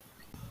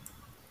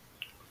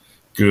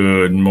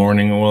Good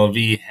morning,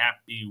 OLV.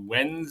 Happy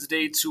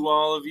Wednesday to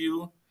all of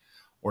you.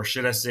 Or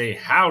should I say,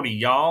 howdy,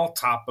 y'all.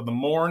 Top of the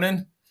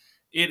morning.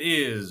 It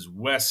is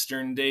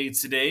Western Day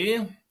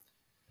today.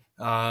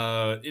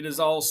 It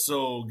is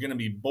also going to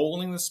be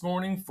bowling this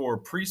morning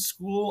for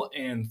preschool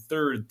and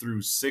 3rd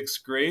through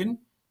 6th grade.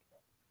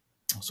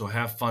 So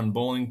have fun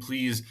bowling.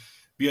 Please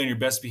be on your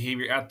best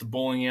behavior at the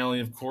bowling alley,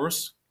 of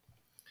course.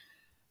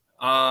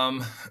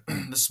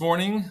 This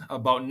morning,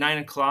 about 9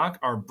 o'clock,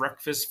 our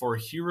Breakfast for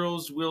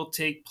Heroes will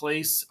take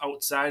place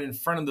outside in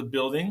front of the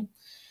building.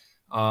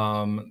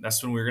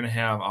 That's when we're going to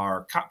have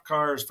our cop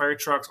cars, fire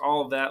trucks,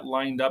 all of that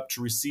lined up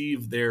to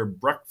receive their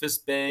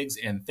breakfast bags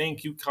and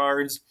thank you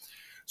cards.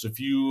 So if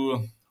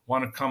you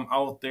want to come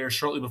out there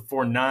shortly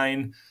before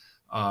 9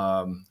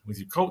 with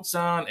your coats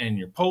on and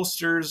your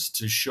posters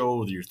to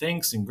show your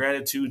thanks and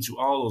gratitude to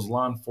all those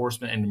law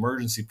enforcement and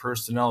emergency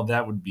personnel,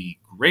 that would be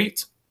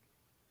great.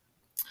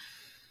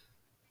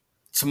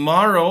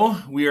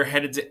 Tomorrow, we are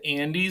headed to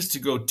Andes to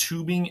go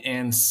tubing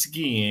and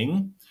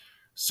skiing.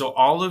 So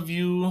all of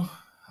you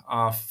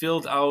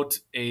filled out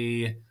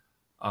a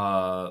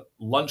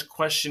lunch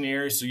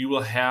questionnaire, so you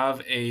will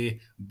have a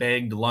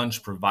bagged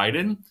lunch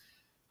provided.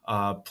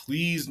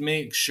 Please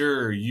make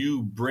sure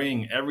you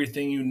bring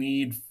everything you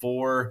need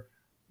for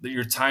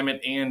your time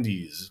at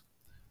Andes.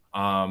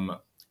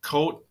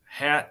 Coat,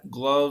 hat,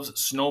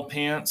 gloves, snow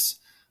pants,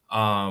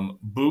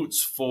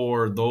 boots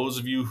for those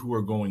of you who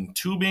are going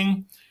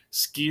tubing.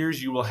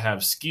 Skiers, you will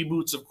have ski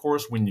boots, of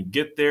course, when you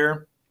get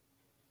there.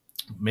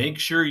 Make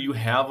sure you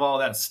have all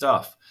that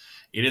stuff.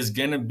 It is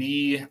going to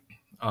be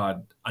a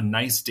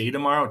nice day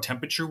tomorrow,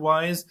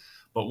 temperature-wise,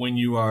 but when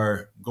you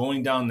are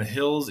going down the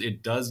hills,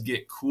 it does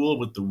get cool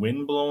with the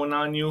wind blowing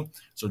on you,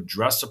 so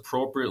dress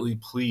appropriately,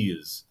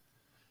 please.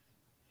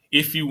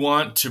 If you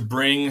want to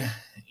bring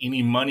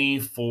any money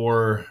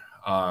for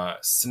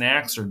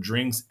snacks or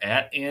drinks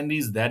at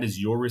Andes, that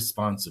is your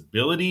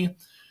responsibility.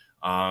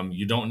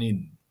 You don't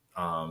need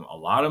a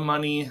lot of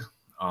money.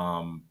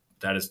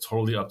 That is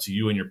totally up to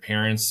you and your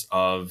parents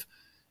of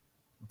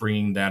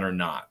bringing that or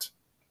not.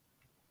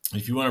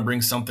 If you want to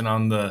bring something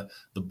on the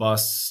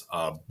bus,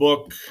 a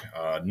book,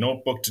 a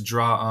notebook to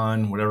draw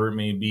on, whatever it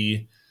may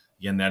be,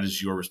 again, that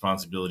is your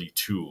responsibility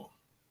too.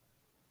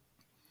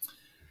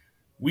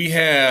 We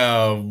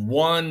have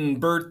one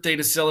birthday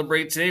to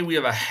celebrate today. We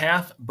have a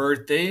half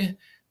birthday.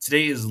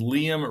 Today is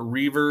Liam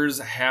Reaver's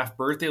half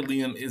birthday.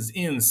 Liam is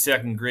in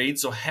 2nd grade,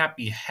 so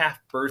happy half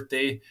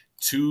birthday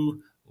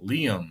to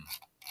Liam.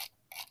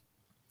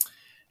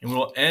 And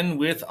we'll end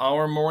with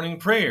our morning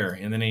prayer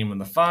in the name of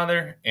the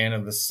Father, and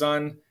of the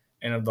Son,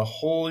 and of the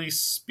Holy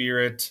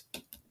Spirit.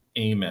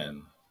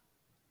 Amen.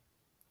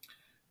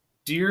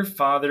 Dear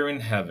Father in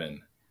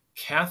heaven,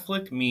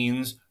 Catholic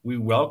means we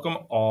welcome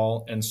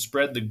all and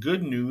spread the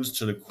good news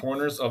to the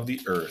corners of the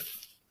earth.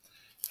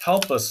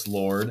 Help us,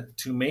 Lord,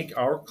 to make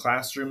our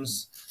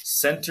classrooms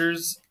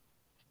centers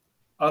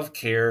of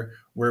care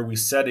where we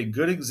set a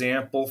good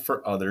example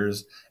for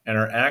others and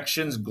our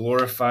actions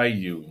glorify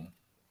you.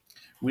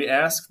 We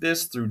ask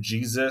this through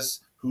Jesus,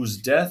 whose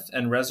death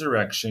and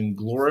resurrection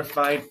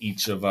glorified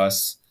each of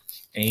us.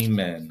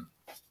 Amen.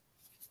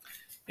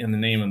 In the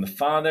name of the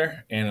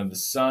Father, and of the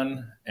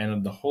Son, and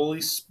of the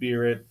Holy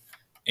Spirit.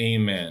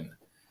 Amen.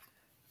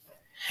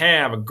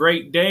 Have a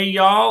great day,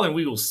 y'all, and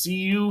we will see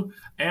you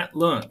at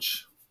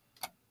lunch.